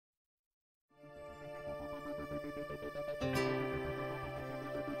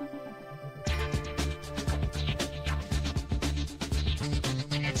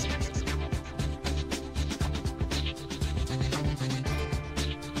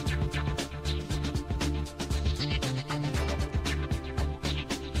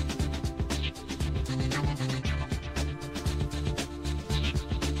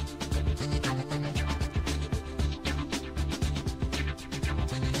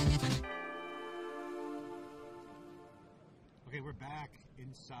Okay, we're back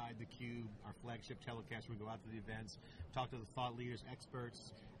inside theCUBE, our flagship telecast. We go out to the events, talk to the thought leaders,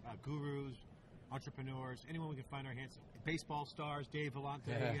 experts, gurus, entrepreneurs, anyone we can find our hands. Baseball stars, Dave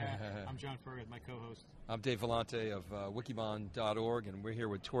Vellante. I'm John Furrier, my co-host. I'm Dave Vellante of Wikibon.org, and we're here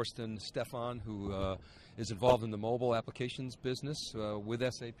with Thorsten Stephan, who is involved in the mobile applications business with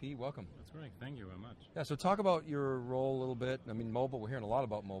SAP. Welcome. That's right. Thank you very much. Yeah, so talk about your role a little bit. I mean, mobile, we're hearing a lot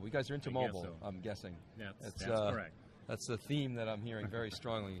about mobile. You guys are into mobile, so. I'm guessing. That's correct. That's the theme that I'm hearing very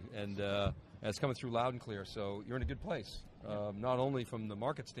strongly, and it's coming through loud and clear, so you're in a good place, not only from the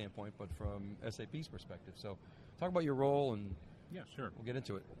market standpoint, but from SAP's perspective. So talk about your role, and yeah, sure. We'll get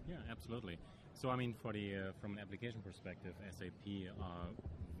into it. Yeah, absolutely. So I mean, from an application perspective, SAP,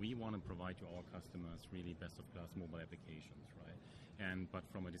 we want to provide to all customers really best-of-class mobile applications, right? But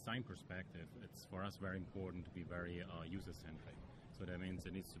from a design perspective, it's for us very important to be very user-centric. So that means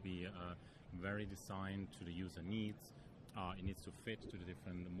it needs to be very designed to the user needs. It needs to fit to the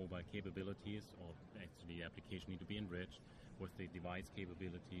different mobile capabilities, or actually the application need to be enriched with the device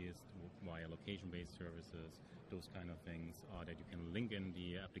capabilities via location-based services, those kind of things that you can link in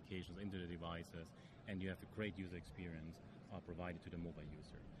the applications into the devices, and you have a great user experience provided to the mobile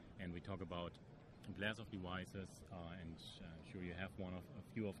user. And we talk about class of devices, and sure you have a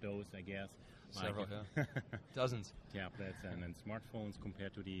few of those, I guess. Several, yeah. Dozens. Tablets and smartphones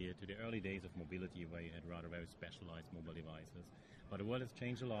compared to the early days of mobility, where you had rather very specialized mobile devices. But the world has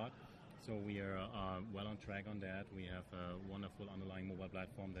changed a lot, so we are well on track on that. We have a wonderful underlying mobile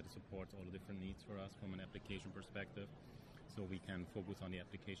platform that supports all the different needs for us from an application perspective. So we can focus on the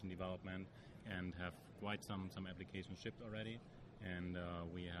application development and have quite some applications shipped already. And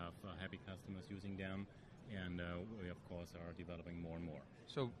we have happy customers using them, and we of course are developing more and more.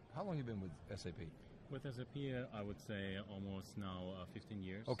 So how long have you been with SAP? With SAP, I would say almost now 15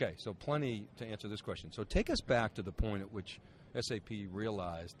 years. Okay, so plenty to answer this question. So take us back to the point at which SAP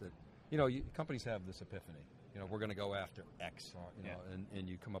realized that, companies have this epiphany. We're going to go after X, and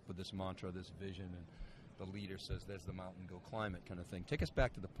you come up with this mantra, this vision, and the leader says, there's the mountain, go climb it kind of thing. Take us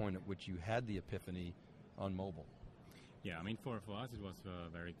back to the point at which you had the epiphany on mobile. Yeah, I mean, for us it was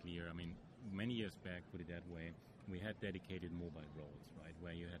very clear. I mean, many years back, put it that way, we had dedicated mobile roles, right,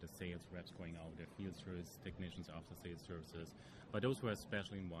 where you had the sales reps going out there, field service technicians, after sales services, but those were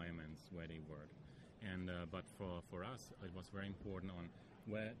special environments where they worked. And but for us, it was very important on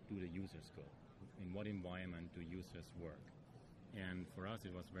where do the users go, in what environment do users work. And for us,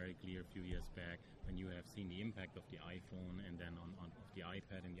 it was very clear a few years back when you have seen the impact of the iPhone and then on the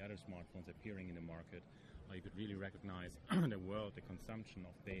iPad and the other smartphones appearing in the market. You could really recognize the world, the consumption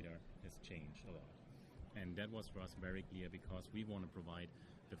of data has changed a lot. And that was for us very clear, because we want to provide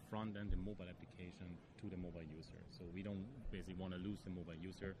the front end, the mobile application, to the mobile user. So we don't basically want to lose the mobile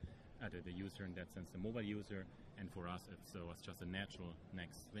user, the user in that sense, the mobile user, and for us it's just a natural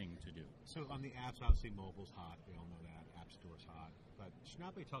next thing to do. So on the apps, obviously mobile's hot, we all know that, App Store's hot, but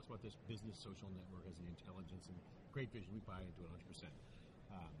Schnappe talks about this business social network as an intelligence, and great vision, we buy into it 100%.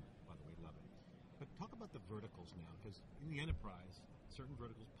 By the way, love it. But talk about the verticals now, because in the enterprise, certain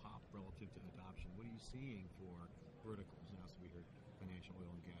verticals pop relative to adoption. What are you seeing for verticals now? So we heard financial,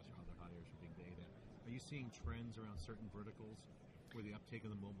 oil and gas, or other hot areas for big data. Are you seeing trends around certain verticals where the uptake of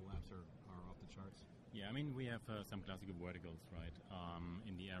the mobile apps are off the charts? Yeah, I mean, we have some classical verticals, right,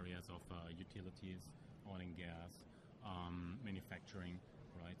 in the areas of utilities, oil and gas, manufacturing,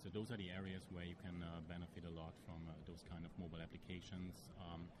 right? So those are the areas where you can benefit a lot from those kind of mobile applications.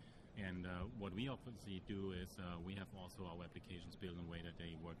 And what we obviously do is we have also our applications built in a way that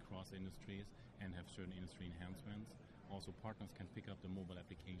they work cross industries and have certain industry enhancements. Also, partners can pick up the mobile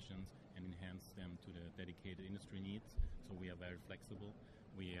applications and enhance them to the dedicated industry needs. So we are very flexible.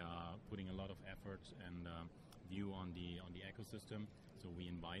 We are putting a lot of effort and view on the ecosystem. So we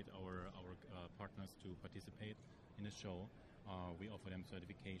invite our partners to participate in the show. We offer them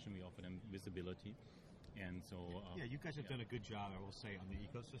certification. We offer them visibility. And so you guys have done a good job, I will say, on the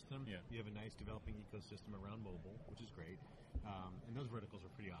ecosystem. Yeah. You have a nice developing ecosystem around mobile, which is great. And those verticals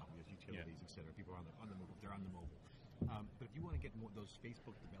are pretty obvious, utilities, et cetera. People are on the mobile, they're on the mobile. But if you want to get more those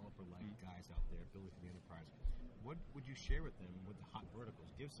Facebook developer-like guys out there building for the enterprise, what would you share with them with the hot verticals?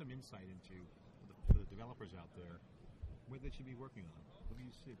 Give some insight into for the developers out there where they should be working on. What would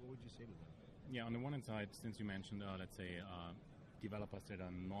you say to them? Yeah, on the one hand side, since you mentioned, let's say, developers that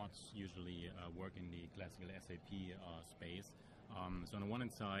are not usually work in the classical SAP space. So on the one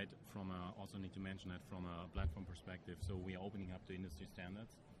hand side, also need to mention that from a platform perspective, so we are opening up to industry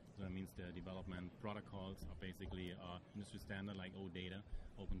standards. So that means the development protocols are basically industry standard like OData,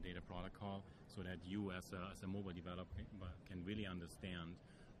 Open Data Protocol, so that you as a mobile developer can really understand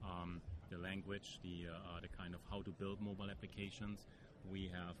the language, the kind of how to build mobile applications.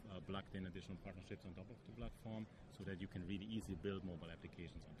 We have plugged in additional partnerships on top of the platform so that you can really easily build mobile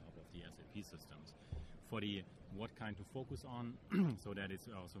applications on top of the SAP systems. For the what kind to focus on, so that it's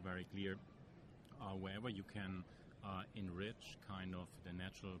also very clear, wherever you can enrich kind of the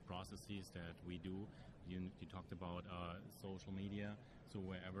natural processes that we do. You talked about social media, so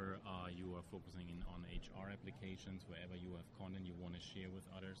wherever you are focusing on HR applications, wherever you have content you want to share with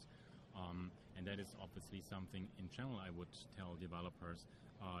others, and that is obviously something in general I would tell developers,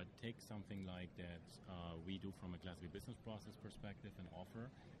 take something like that we do from a classical business process perspective and offer,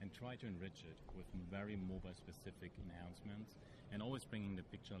 and try to enrich it with very mobile specific enhancements, and always bringing the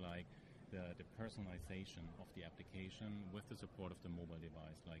picture like the personalization of the application with the support of the mobile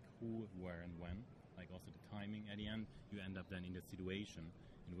device, like who, where, and when, like also the timing. At the end, you end up then in the situation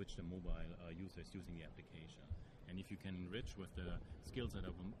in which the mobile user is using the application. And if you can enrich with the skill set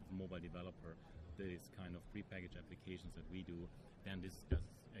of a mobile developer this kind of prepackaged applications that we do, then this is just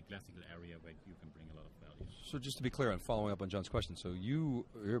a classical area where you can bring a lot of value. So just to be clear, and following up on John's question, so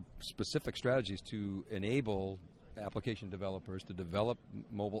your specific strategy is to enable application developers to develop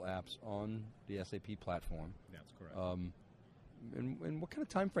mobile apps on the SAP platform. That's correct. And what kind of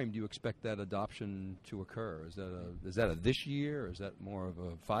time frame do you expect that adoption to occur? Is that a this year, or is that more of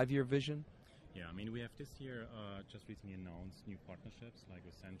a 5-year vision? Yeah, I mean, we have this year just recently announced new partnerships like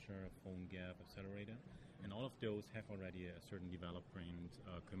Accenture, PhoneGap, Accelerator, and all of those have already a certain development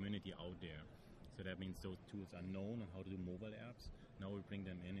community out there. So that means those tools are known on how to do mobile apps. Now we bring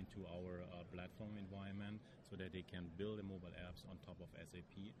them into our platform environment so that they can build the mobile apps on top of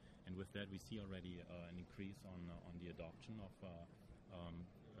SAP. And with that, we see already an increase on the adoption of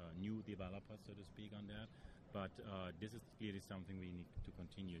new developers, so to speak, on that. But this is clearly something we need to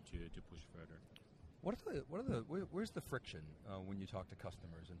continue to push further. Where's the friction when you talk to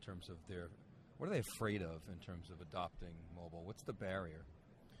customers in terms of what are they afraid of in terms of adopting mobile? What's the barrier?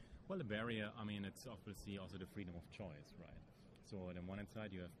 Well, the barrier, I mean, it's obviously also the freedom of choice, right? So on the one hand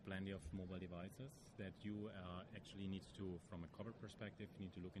side, you have plenty of mobile devices that you actually need to, from a corporate perspective, you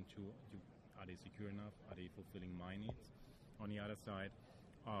need to look into, are they secure enough? Are they fulfilling my needs? On the other side,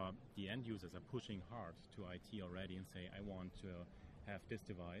 the end users are pushing hard to IT already and say, I want to have this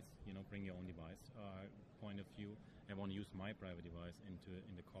device, bring your own device point of view. I want to use my private device in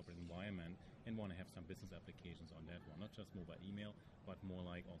the corporate environment and want to have some business applications on that one, not just mobile email, but more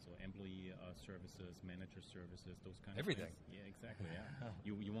like also employee services, manager services, those kind of things. Everything. Yeah, exactly. Yeah.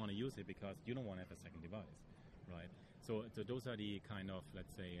 You want to use it because you don't want to have a second device, right? So those are the kind of,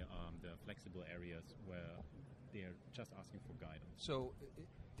 let's say, the flexible areas where they're just asking for guidance. So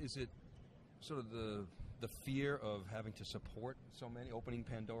is it sort of the fear of having to support so many, opening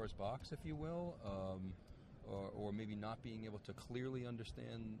Pandora's box, if you will, or maybe not being able to clearly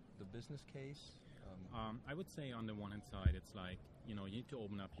understand the business case? I would say on the one hand side, it's like, you need to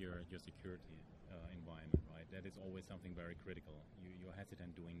open up your security environment, right? That is always something very critical. You're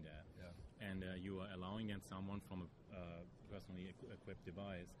hesitant doing that. Yeah. And you are allowing then someone from a personally equipped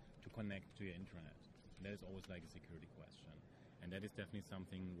device to connect to your intranet. And that is always like a security question. And that is definitely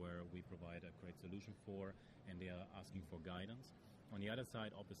something where we provide a great solution for, and they are asking for guidance. On the other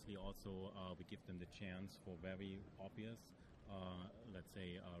side, obviously also we give them the chance for very obvious, let's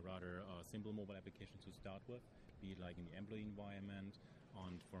say rather simple mobile applications to start with, be it like in the employee environment,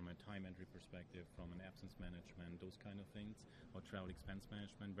 from a time entry perspective, from an absence management, those kind of things, or travel expense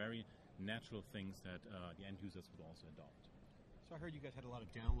management, very natural things that the end users would also adopt. So I heard you guys had a lot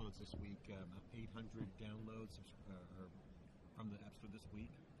of downloads this week, 800 downloads from the App Store this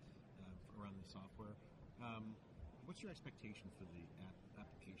week around the software. What's your expectation for the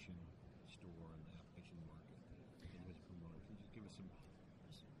application store and the application market that you guys are promoting? Can you just give us some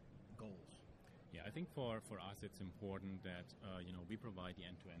goals? Yeah, I think for us it's important that we provide the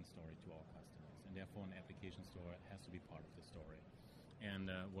end-to-end story to our customers, and therefore an application store has to be part of the story. And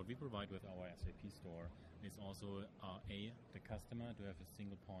what we provide with our SAP store is also the customer to have a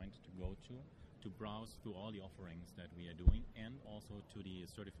single point to go to browse through all the offerings that we are doing, and also to the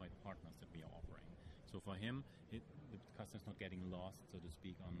certified partners that we are offering. So for him, the customer's not getting lost, so to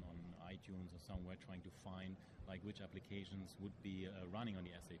speak, on iTunes or somewhere trying to find like which applications would be running on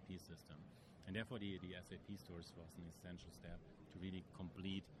the SAP system. And therefore the SAP store is for us an essential step to really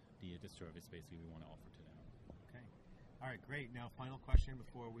complete the service basically we want to offer to them. Okay. All right, great. Now, final question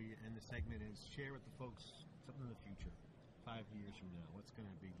before we end the segment is share with the folks something in the future, 5 years from now. What's going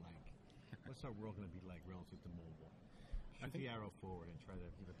to be like? What's our world going to be like relative to mobile? Shoot the arrow forward and try to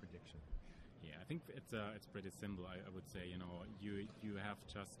give a prediction. Yeah, I think it's pretty simple. I would say, you know, you have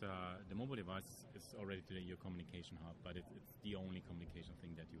just the mobile device is already today your communication hub, but it's the only communication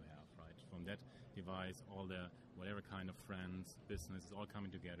thing that you have, right? From that device, all the whatever kind of friends, business is all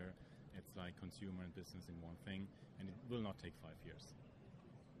coming together. It's like consumer and business in one thing, and it will not take 5 years.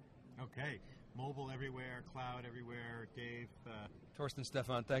 Okay, mobile everywhere, cloud everywhere. Dave, Thorsten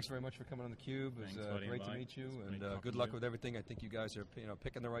Stephan, thanks very much for coming on theCUBE. It was great to meet you, and good luck with everything. I think you guys are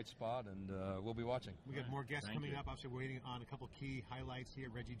picking the right spot, and we'll be watching. We got more guests coming up. Obviously, waiting on a couple key highlights here.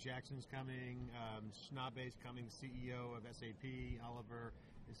 Reggie Jackson's coming, Schnabe's coming, CEO of SAP. Oliver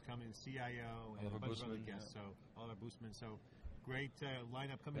is coming, CIO, and a bunch of other guests. So Oliver Boosman. So great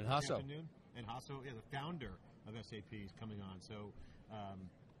lineup coming this afternoon. And Hasso, the founder of SAP, is coming on. So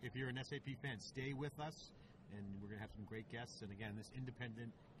if you're an SAP fan, stay with us. And we're going to have some great guests. And again, this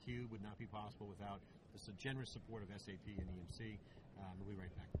independent CUBE would not be possible without the generous support of SAP and EMC. We'll be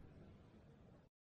right back.